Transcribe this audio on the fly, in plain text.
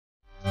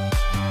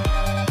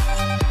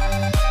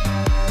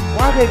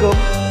quá ghê gớm.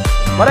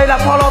 Và đây là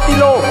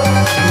Follow.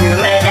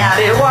 Những lời đào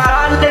điều qua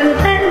đón tinh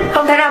tinh,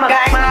 không thể nào mà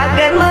gạch mà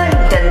kết mình.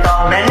 Trình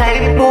tồn đến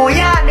đây vui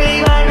giá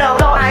đi bên đầu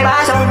tôi hai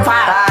ba sông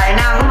pha. Tài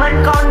năng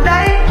vẫn còn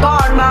đấy,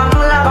 còn bằng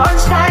là con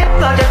sai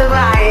cơ cho tương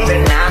lai.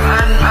 Việt Nam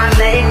anh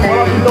lấy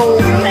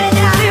Follow. những lời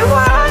đào điều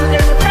qua đón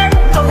tinh tinh,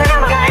 không thể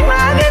nào mà gạch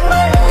mà kết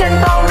mình. Trình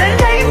tồn đến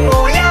đây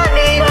vui giá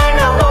đi bên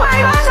đầu tôi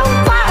hai ba sông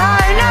pha.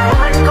 Tài năng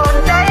vẫn còn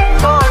đấy,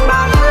 còn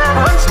bằng là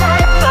con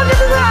sai cơ cho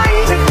tương lai.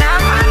 Việt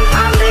Nam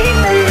anh lấy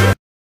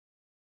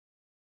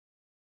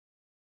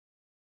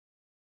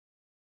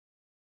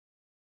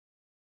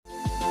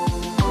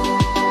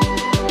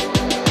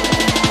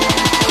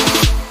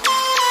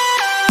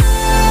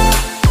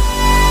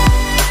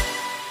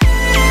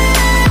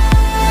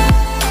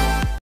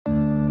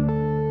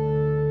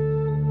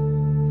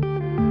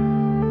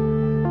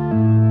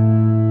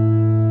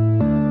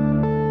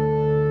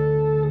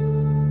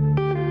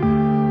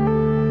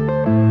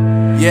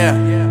Yeah.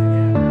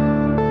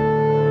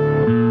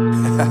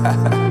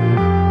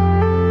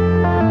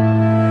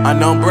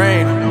 Unknown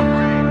brain.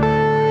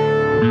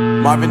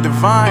 Marvin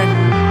Divine.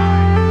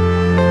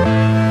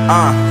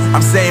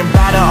 I'm saying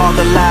bye to all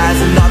the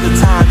lies and all the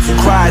times you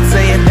cried,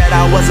 saying that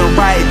I wasn't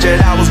right,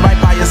 yet I was right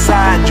by your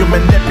side. You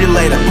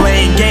manipulator,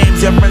 playing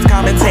games, your friends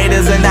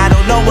commentators, and I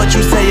don't know what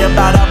you say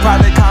about our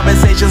private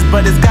conversations,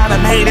 but it's got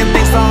them hating.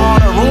 Thanks to all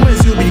the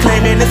rumors you be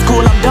claiming. It's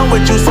cool, I'm done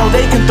with you, so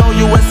they can throw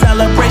you a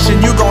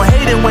celebration. You gon'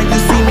 hate it when you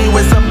see me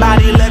with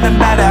somebody living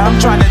better. I'm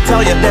trying to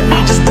tell you that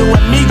me just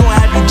doing me gon'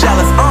 have you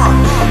jealous. I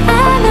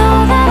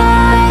know that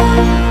I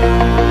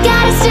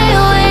gotta stay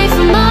away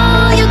from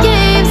all your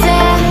games.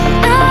 Yeah,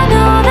 I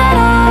know that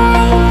I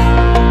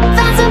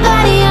found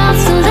somebody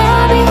else to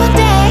love me one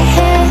day.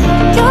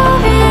 You'll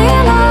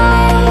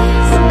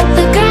realize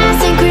the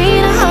grass ain't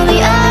greener on the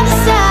other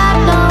side.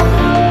 No,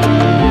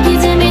 you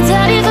did me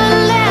dirty for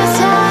the last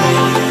time,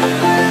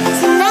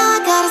 so now I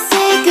gotta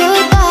say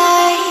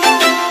goodbye.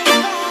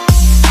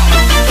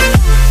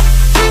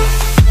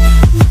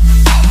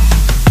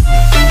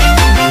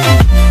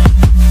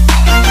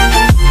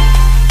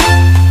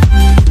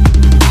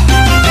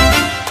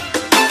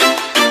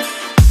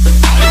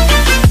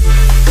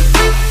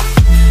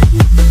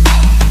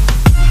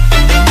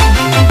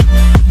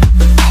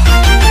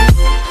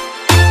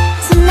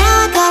 So now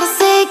I gotta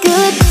say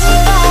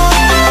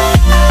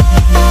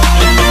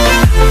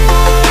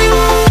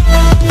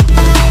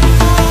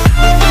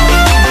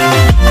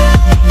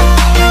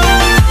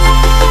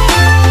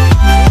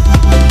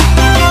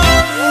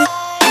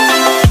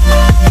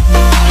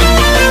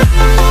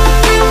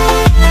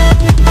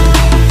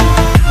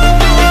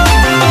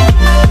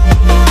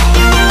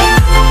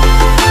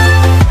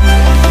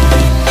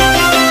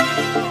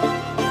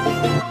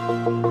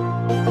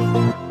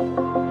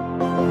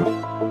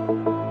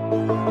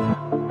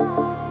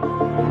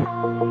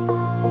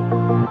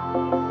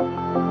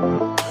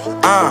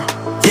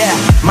Yeah,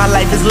 my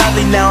life is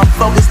lovely now, I'm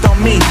focused on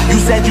me. You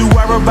said you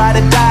were about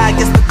to die, I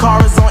guess the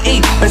car is on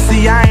E. But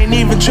see, I ain't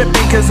even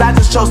tripping, cause I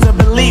just chose to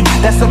believe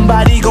that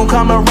somebody gon'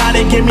 come around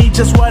and give me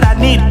just what I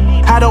need.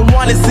 I don't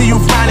wanna see you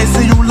frowning,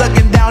 see you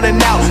looking down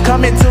and out,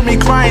 coming to me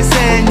crying,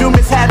 saying you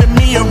miss having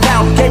me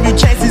around. Gave you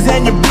chances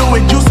and you blew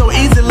it, you so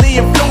easily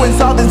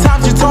influenced. All the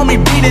times you told me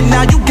beat it,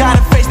 now you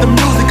gotta face the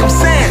music. I'm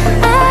saying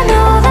I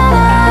know that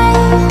I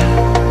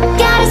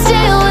gotta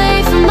stay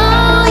away from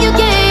all your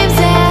games.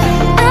 Yeah,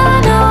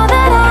 I know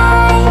that I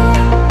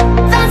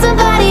found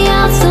somebody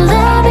else to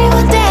love me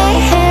one day.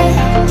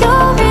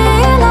 You'll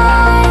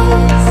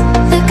realize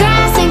the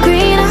grass ain't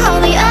greener on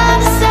the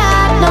other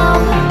side. No,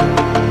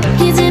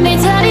 you did me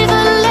dirty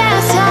for the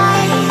last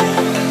time,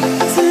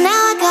 so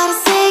now I gotta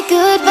say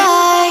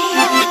goodbye.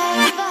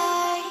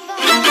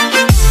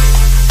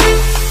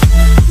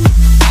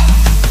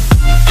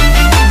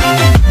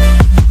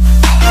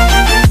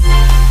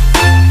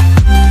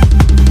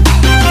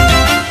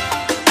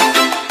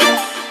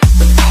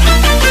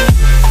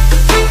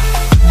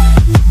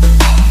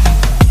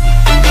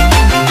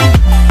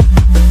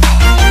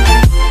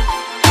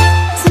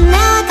 So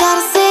now I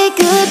gotta say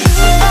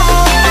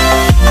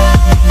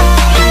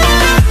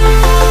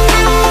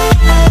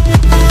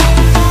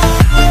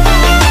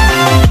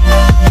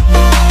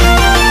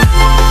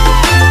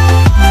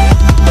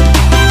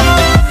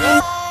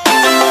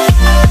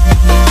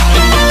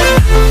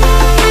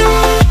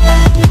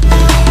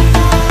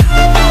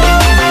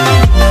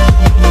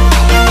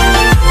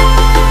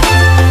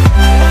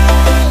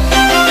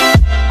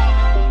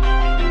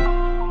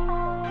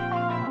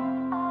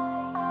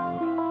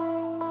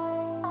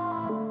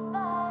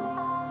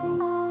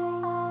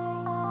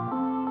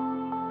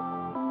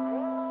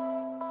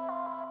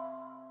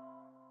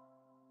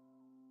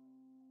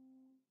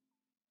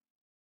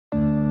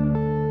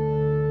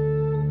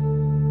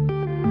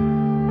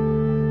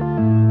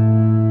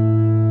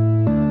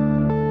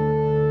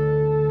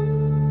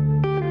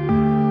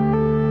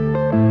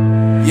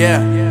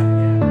yeah.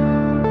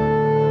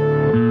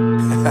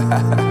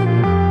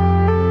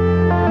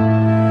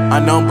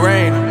 Unknown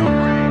brain.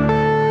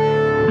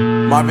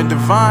 Marvin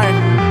Divine.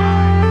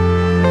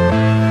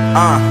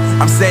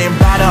 I'm saying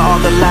bye to all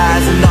the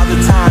lies and all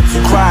the times you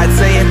cried,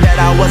 saying that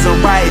I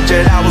wasn't right,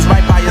 yet I was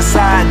right by your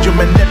side. You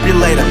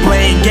manipulator,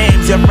 playing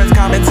games, your friends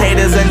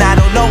commentators, and I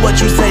don't know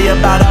what you say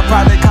about our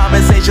private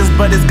conversations,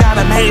 but it's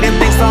got them hating.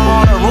 Thanks to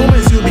all the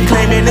rumors you be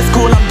claiming. It's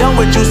cool, I'm done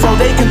with you, so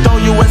they can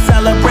throw you a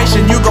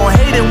celebration. You gon'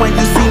 hate it when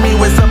you see me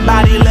with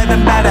somebody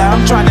living better.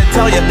 I'm trying to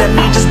tell you that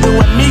me just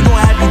doing me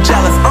gon' have you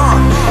jealous.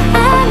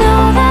 I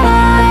know that I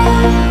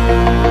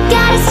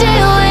gotta stay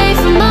away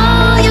from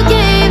all your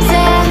games,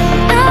 yeah.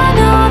 I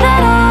know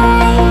that I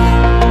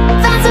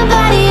found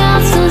somebody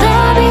else to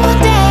love me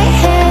one day,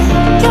 yeah.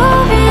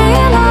 You'll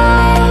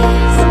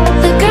realize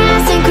the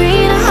grass ain't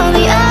greener on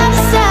the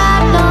other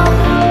side, no.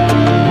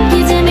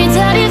 You did me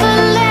dirty for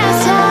the last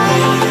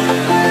time,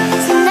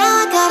 so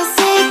now I gotta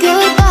say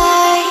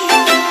goodbye.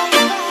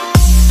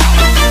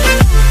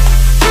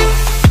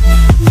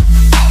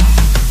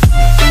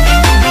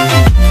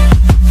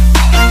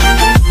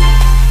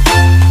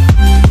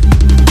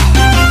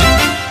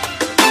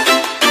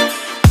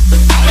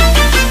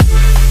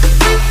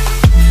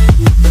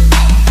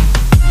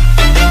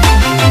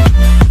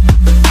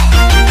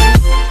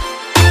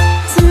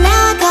 So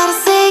now I gotta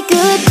say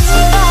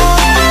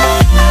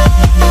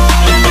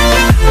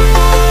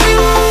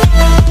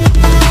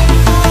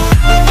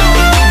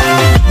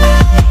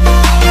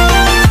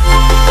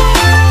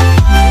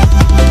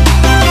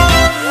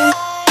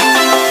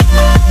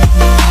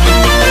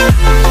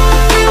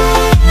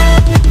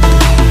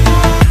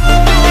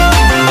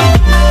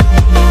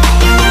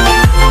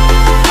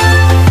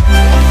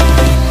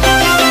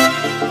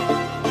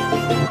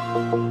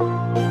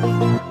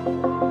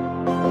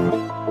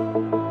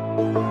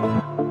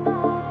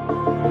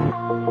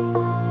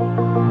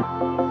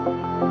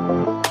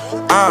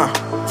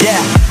Yeah,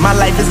 my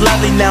life is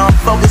lovely now, I'm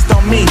focused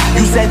on me.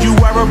 You said you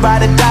were about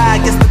to die, I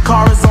guess the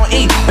car is on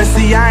E. But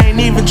see, I ain't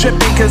even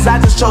tripping, cause I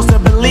just chose to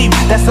believe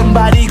that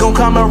somebody gon'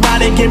 come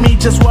around and give me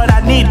just what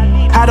I need.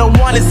 I don't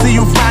wanna see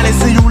you finally,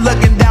 see you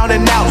looking down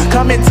and out,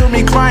 coming to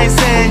me crying,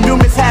 saying you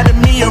miss having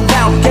me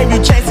around. Gave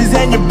you chances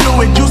and you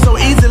blew it, you so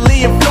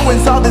easily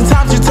influenced. All the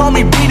times you told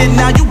me beat it,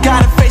 now you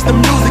gotta face the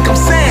music. I'm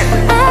saying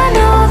I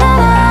know that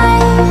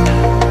I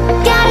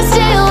gotta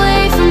stay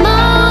away from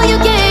all your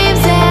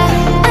games, yeah.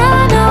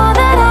 I know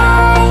that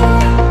I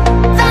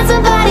found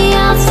somebody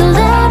else to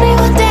love me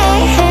one day,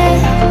 yeah.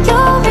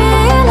 You'll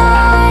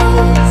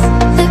realize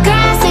the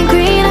grass ain't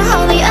greener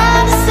on the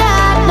other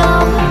side, no.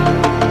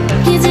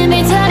 You did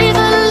me dirty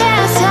for the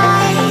last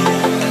time,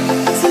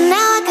 so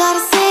now I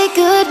gotta say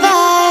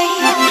goodbye.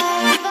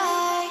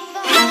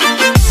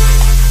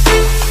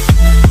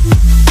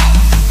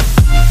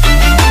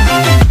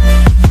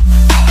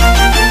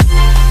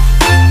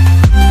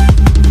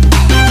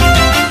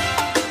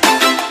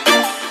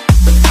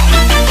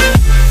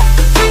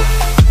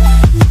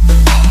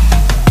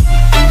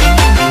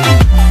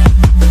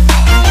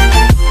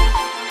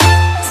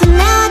 So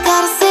now I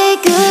gotta say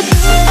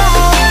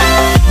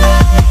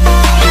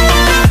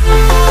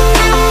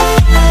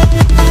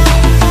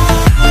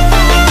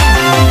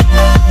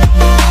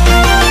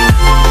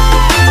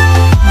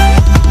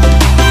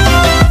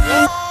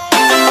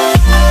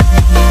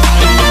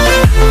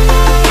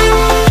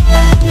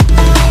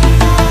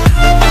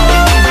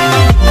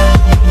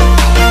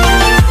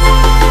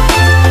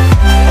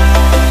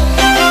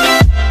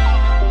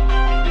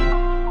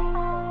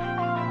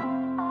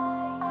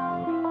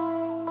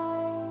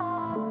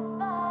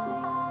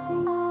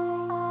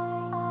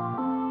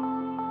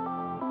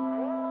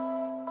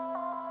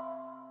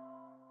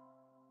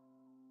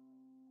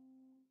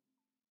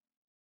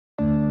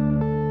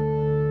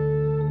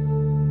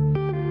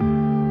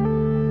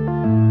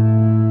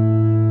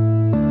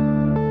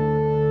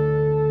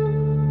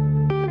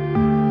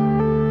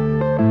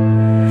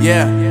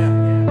yeah.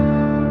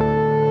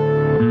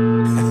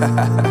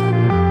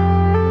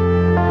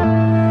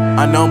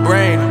 Unknown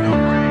Brain,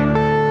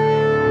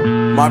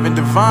 Marvin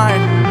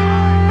Devine.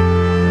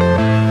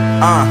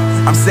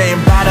 I'm saying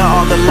bye to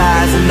all the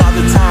lies and all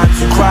the times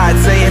you cried,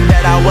 saying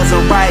that I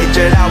wasn't right,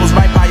 yet I was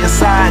right by your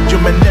side. You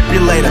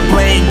manipulator,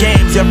 playing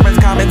games, your friends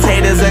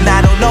commentators, and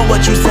I don't know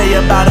what you say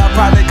about our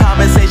private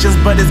conversations,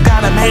 but it's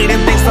got them hating.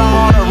 Thanks to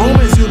all the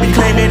rumors you be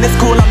claiming. It's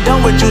cool, I'm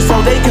done with you,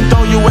 so they can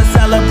throw you a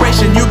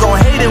celebration. You gon'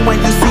 hate it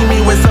when you see me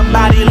with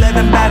somebody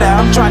living better.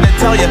 I'm trying to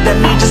tell you that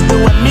me just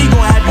doing me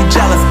gon' have you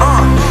jealous.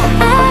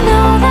 I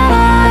know that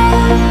I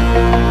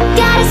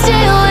gotta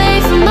stay away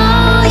from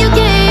all your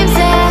games,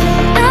 yeah.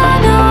 I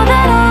know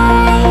that I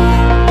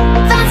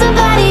found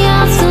somebody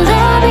else to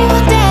love me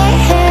one day,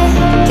 yeah.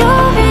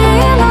 You'll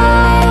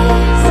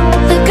realize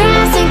the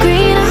grass ain't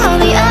greener on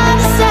the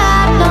other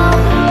side, no.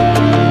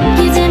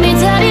 You did me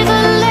dirty for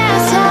the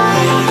last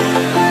time,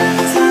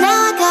 so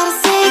now I gotta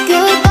say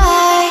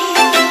goodbye.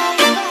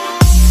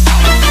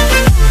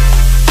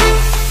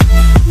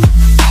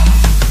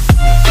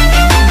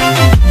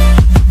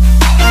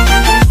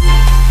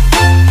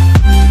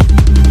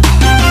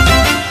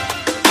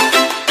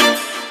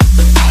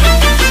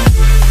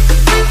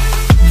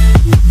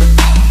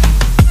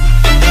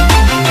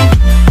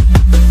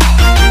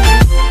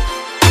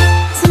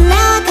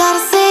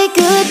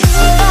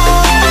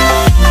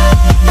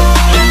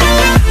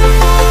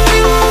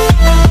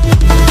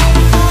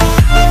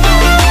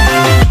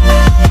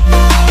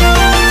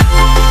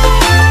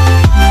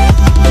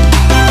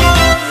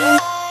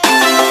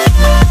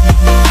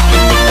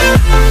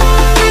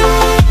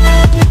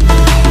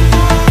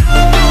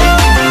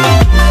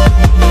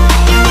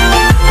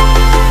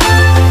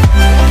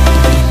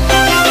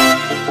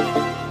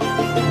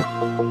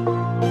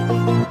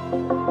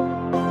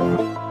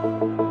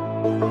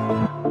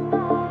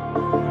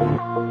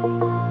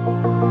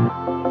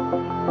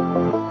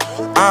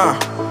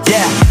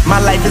 Yeah, my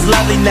life is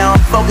lovely now, I'm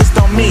focused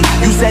on me.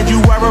 You said you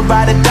were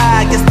about to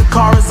die, I guess the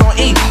car is on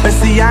E. But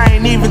see, I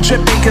ain't even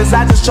tripping, cause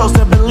I just chose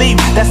to believe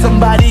that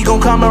somebody gon'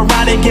 come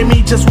around and give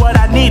me just what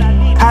I need.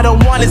 I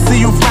don't wanna see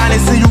you frowning,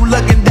 see you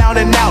looking down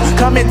and out,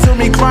 coming to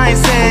me crying,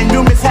 saying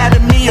you miss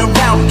having me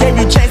around. Gave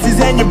you chances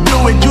and you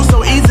blew it, you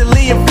so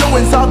easily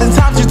influenced. All the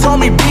times you told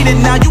me beat it,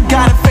 now you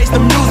gotta face the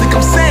music,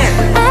 I'm saying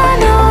I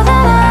know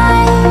that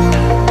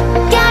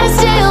I gotta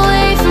stay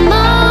away from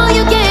all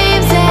your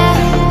games, yeah.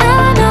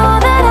 I know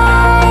that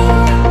I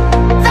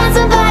found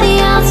somebody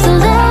else to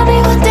love me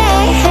one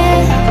day,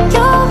 and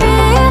you'll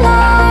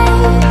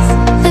realize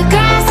the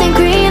grass ain't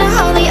greener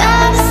on the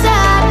other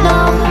side, no.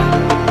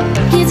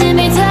 You did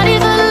me dirty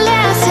for the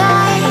last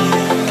time,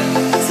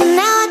 so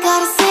now I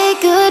gotta say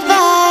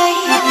goodbye.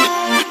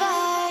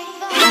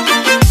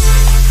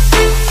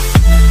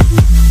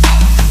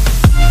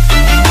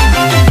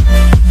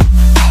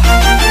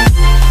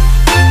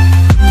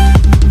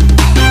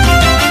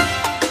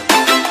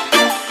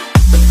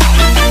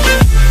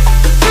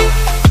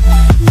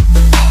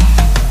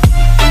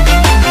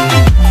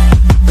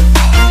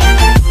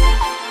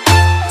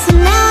 So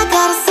now I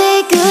gotta say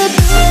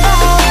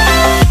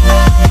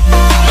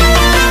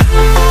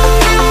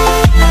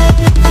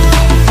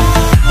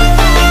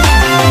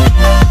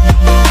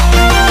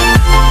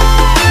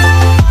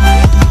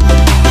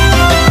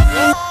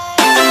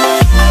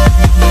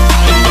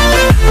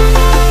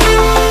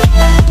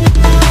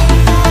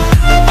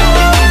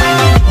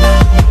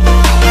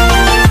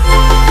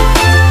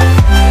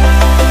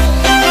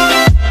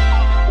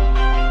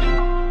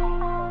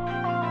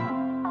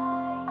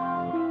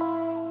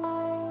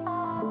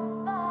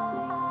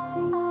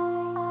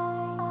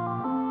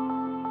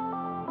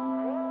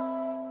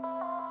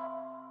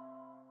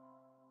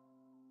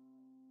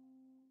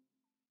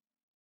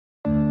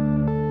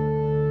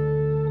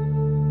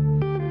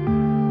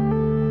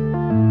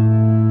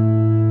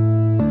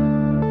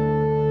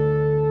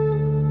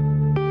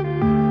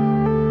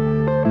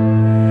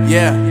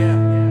Yeah.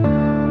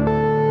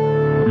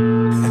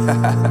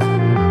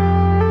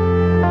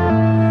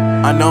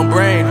 Unknown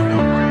Brain,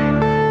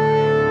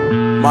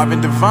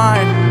 Marvin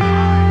Divine.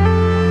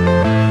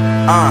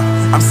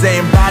 I'm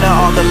saying bye to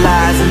all the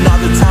lies and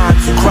all the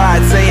times you cried,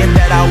 saying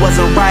that I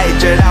wasn't right,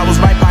 yet I was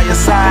right by your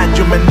side.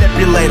 You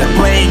manipulator,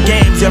 playing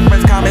games, your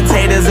friends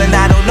commentators, and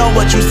I don't know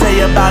what you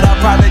say about our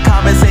private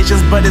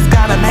conversations, but it's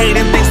got them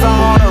hating. Thanks to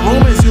all the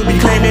rumors you be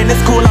claiming.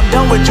 It's cool, I'm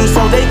done with you,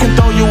 so they can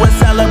throw you a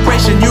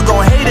celebration. You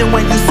gon' hate it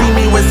when you see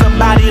me with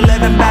somebody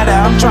living better.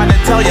 I'm trying to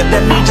tell you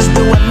that me just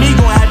doing me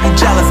gon' have you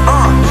jealous.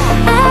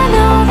 I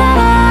know that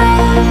I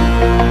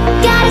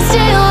gotta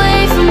stay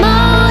away from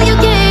all your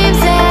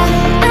games, yeah.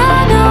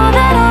 I know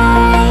that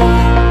I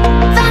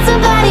found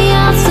somebody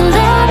else to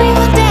love me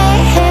one day,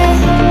 and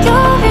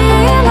you'll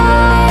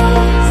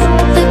realize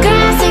the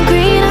grass ain't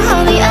greener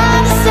on the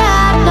other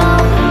side, no.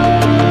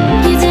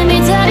 You did me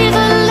dirty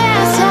for the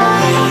last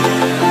time,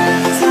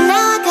 so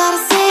now I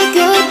gotta say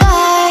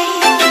goodbye.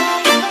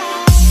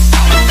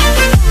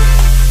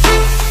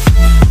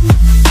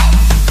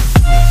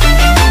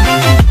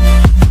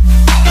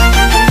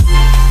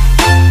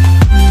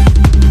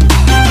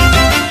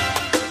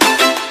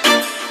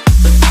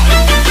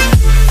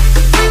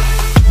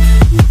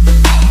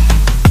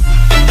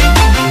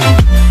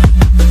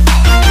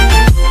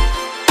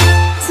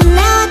 So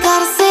now I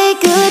gotta say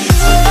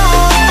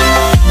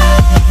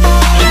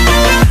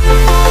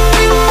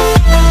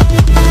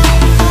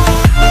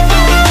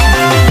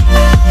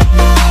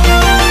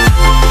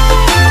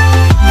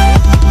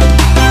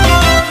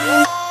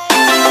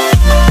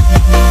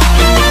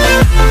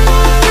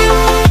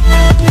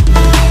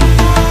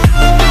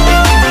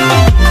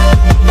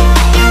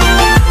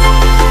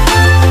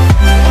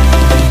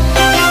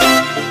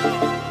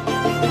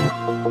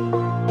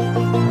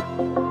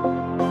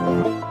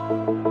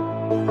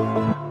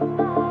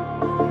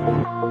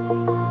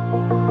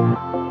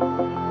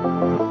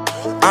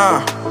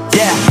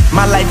Yeah,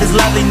 my life is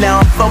lovely now,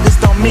 I'm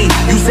focused on me.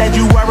 You said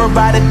you were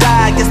about to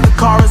die, I guess the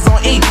car is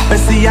on E. But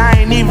see, I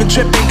ain't even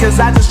tripping, cause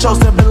I just chose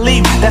to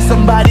believe that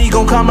somebody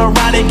gon' come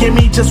around and give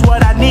me just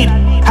what I need.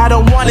 I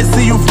don't wanna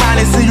see you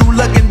frowning, see you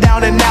looking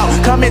down and out,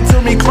 coming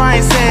to me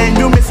crying, saying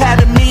you miss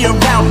having me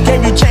around.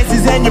 Gave you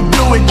chances and you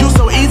blew it, you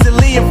so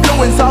easily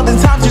influenced. All the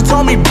times you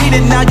told me beat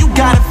it, now you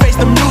gotta face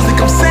the music,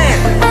 I'm saying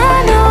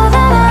I know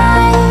that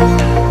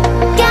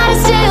I gotta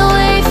stay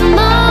away from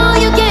all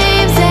your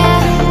games, yeah.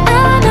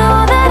 I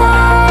know that I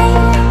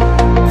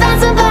found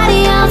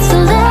somebody else to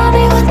love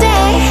me one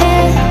day,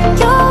 and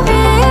you'll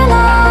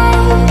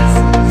realize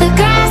the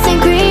grass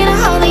ain't greener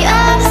on the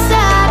other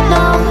side,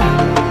 no.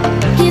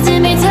 You did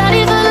me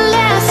dirty for the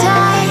last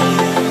time,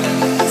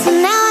 so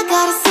now I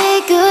gotta say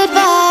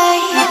goodbye.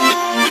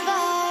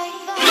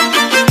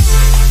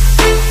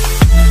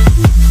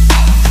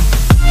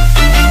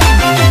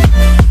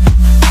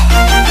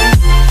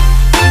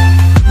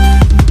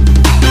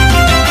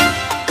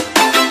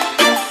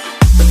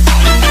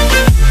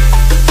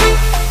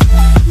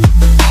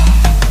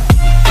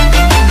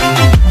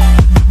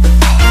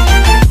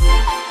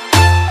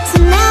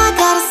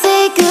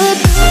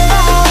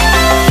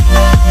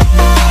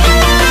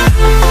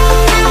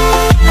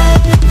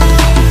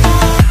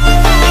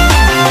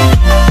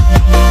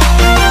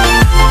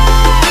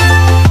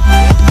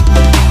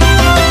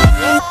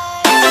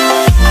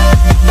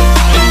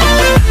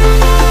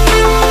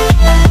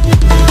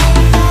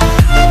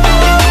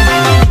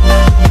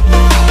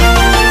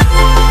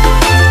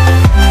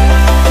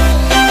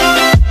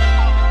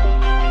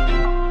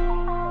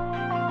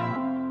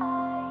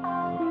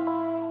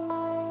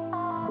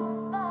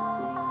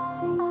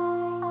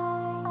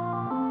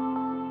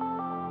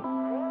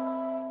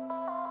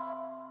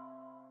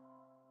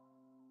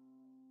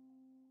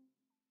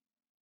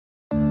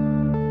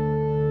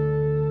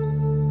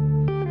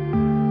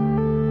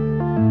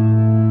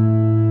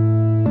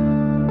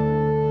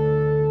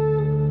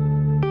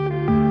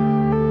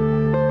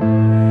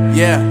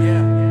 Yeah.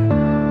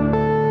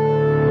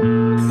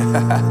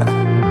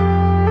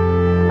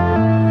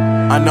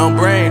 Unknown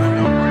Brain,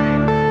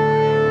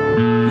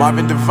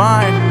 Marvin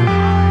Divine.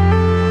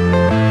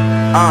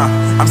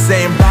 I'm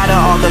saying bye to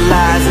all the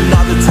lies and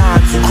all the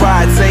times you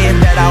cried, saying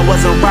that I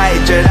wasn't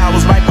right, yet I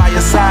was right by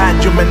your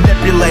side. You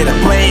manipulator,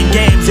 playing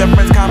games, your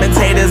friends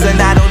commentators, and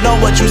I don't know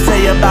what you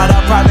say about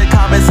our private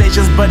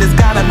conversations, but it's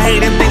got them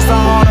hating. Thanks to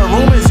all the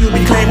rumors you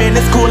be claiming.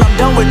 It's cool, I'm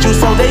done with you,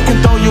 so they can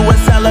throw you a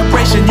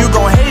celebration. You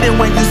gon' hate it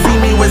when you see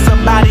me with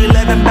somebody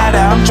living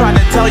better. I'm trying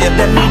to tell you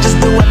that me just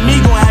doing me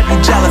gon' have you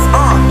jealous.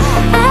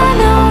 I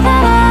know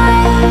that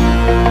I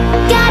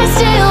gotta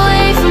stay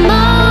away from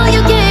all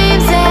your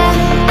games, yeah.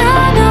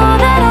 I know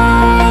that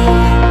I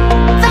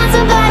found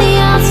somebody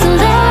else to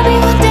love me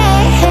one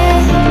day, yeah.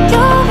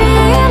 You'll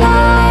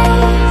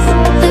realize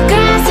the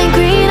grass ain't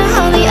greener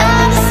on the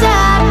other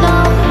side, no.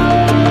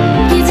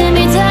 You did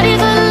me dirty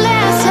for the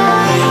last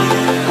time,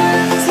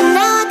 so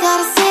now I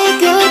gotta say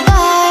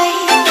goodbye.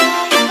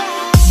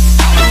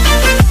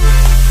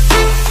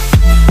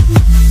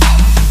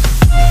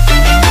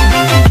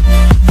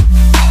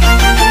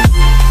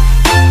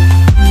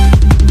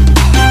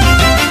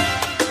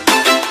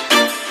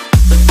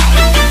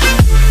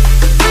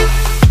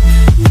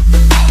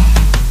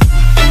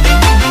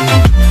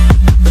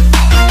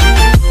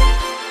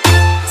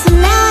 So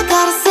now I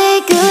gotta say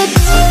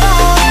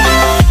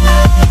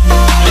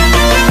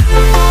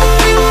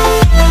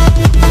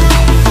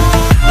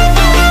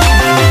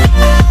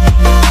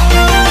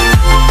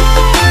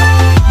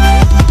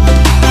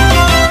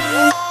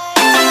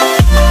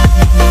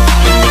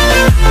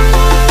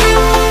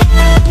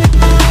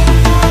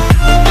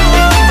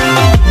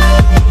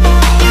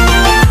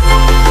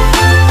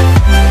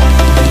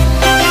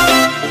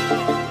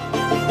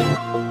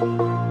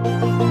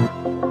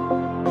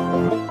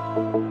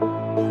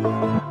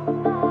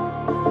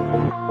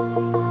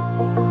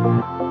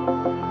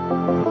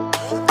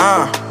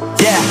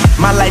Yeah,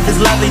 my life is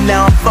lovely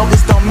now, I'm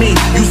focused on me.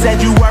 You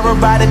said you were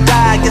about to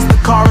die, I guess the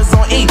car is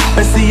on E.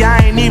 But see, I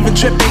ain't even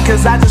tripping,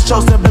 cause I just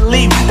chose to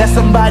believe that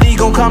somebody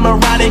gon' come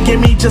around and give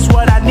me just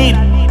what I need.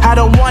 I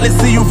don't wanna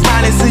see you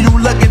finding, see you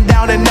looking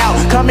down and out,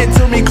 coming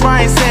to me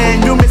crying,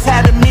 saying you miss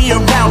having me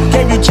around.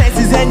 Gave you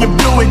chances and you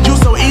blew it, you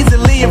so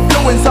easily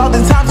influenced. All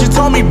the times you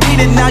told me beat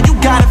it, now you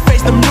gotta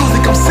face the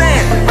music. I'm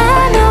saying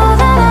I know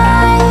that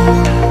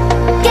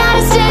I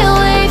gotta stay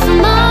away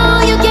from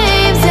all your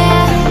games,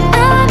 yeah.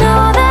 I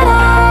know that I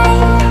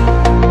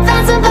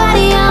found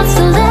somebody else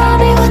to love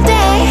me one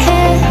day,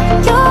 yeah.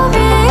 You'll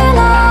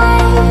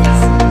realize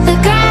the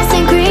grass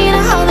ain't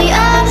greener on the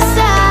other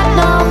side,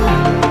 no.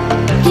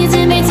 You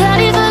did me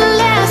dirty for the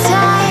last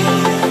time,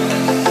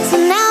 so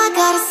now I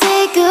gotta say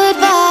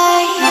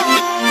goodbye.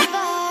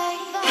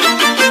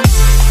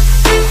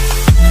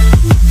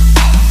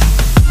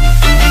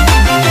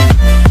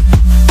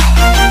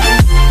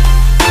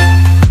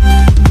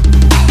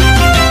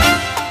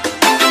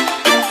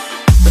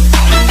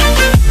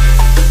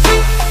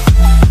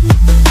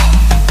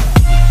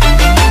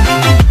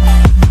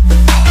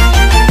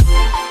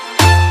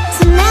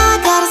 So now I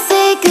gotta say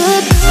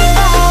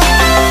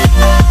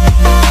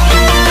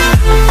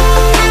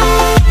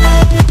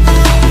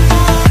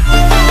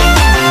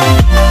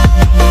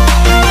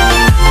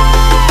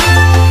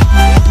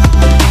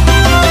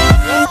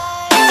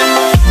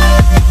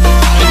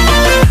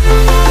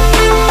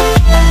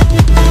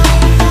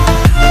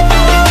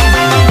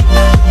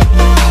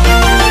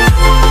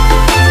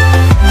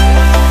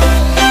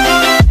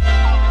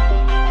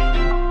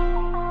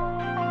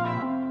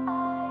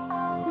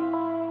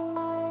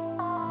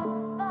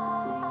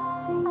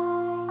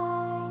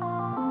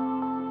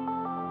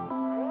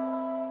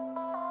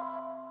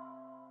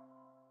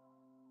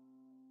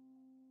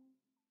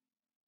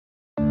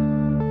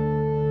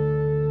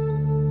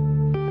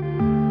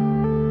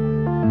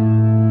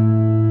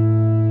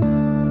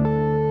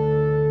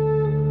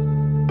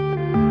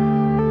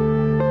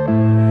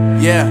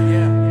yeah.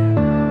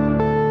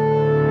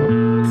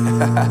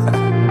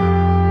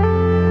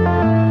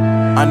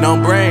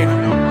 Unknown Brain,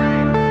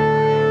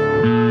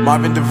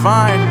 Marvin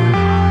Divine.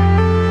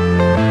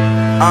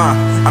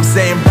 I'm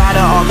saying bye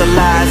to all the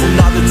lies and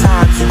all the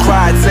times you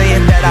cried,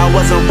 saying that I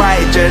wasn't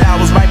right, yet I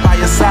was right by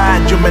your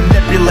side. You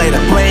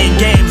manipulator, playing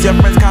games, your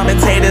friends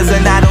commentators,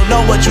 and I don't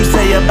know what you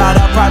say about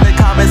our private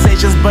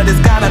conversations, but it's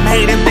got them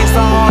hating. Thanks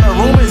to all the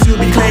rumors you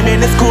be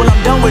claiming. It's cool,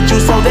 I'm done with you,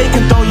 so they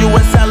can throw you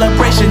a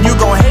celebration. You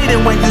gon' hate it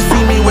when you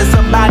see me with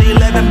somebody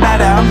living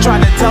better. I'm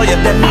trying to tell you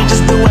that me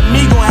just doing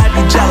me gon' have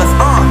you jealous.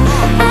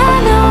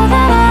 I know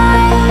that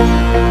I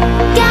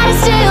gotta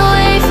stay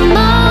away from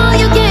all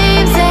your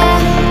games, yeah.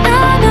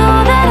 I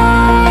know that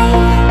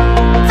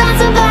I found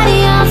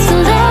somebody else to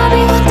love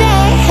me one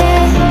day,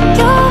 yeah.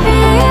 You'll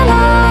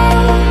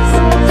realize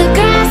the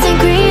grass ain't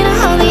greener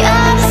on the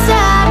other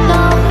side,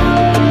 no.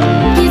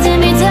 You did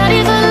me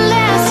dirty for the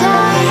last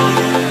time,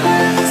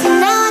 so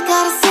now I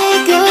gotta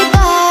say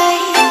goodbye.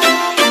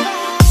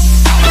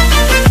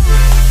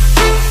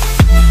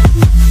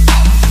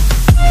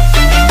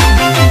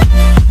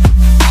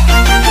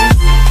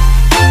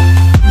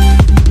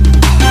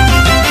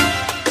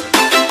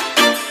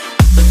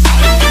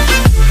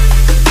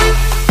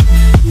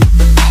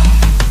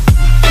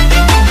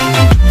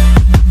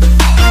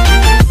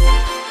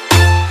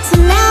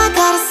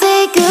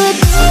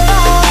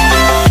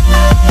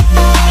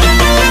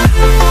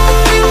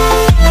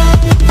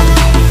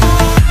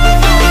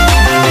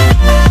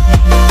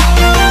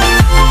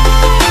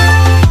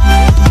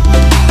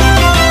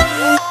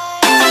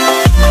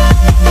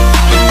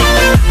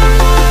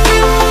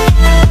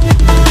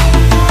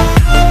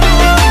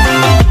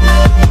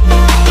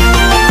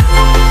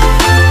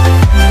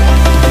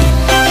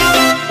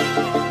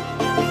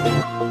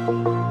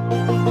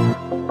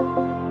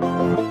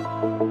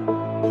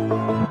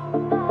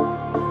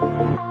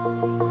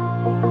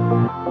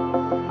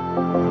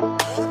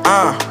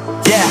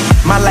 Yeah,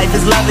 my life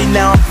is lovely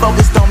now, I'm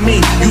focused on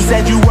me. You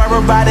said you were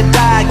about to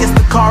die, I guess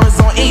the car is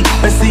on E.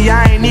 But see,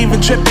 I ain't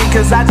even tripping,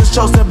 cause I just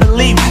chose to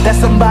believe that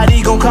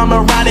somebody gon' come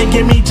around and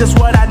give me just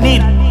what I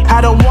need. I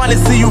don't wanna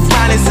see you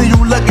frowning, see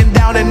you looking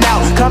down and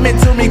out, coming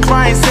to me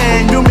crying,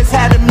 saying you miss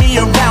having me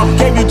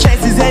around. Gave you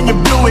chances and you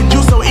blew it,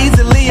 you so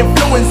easily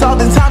influenced. All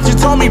the times you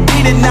told me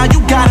beat it, now you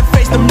gotta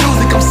face the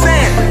music I'm saying.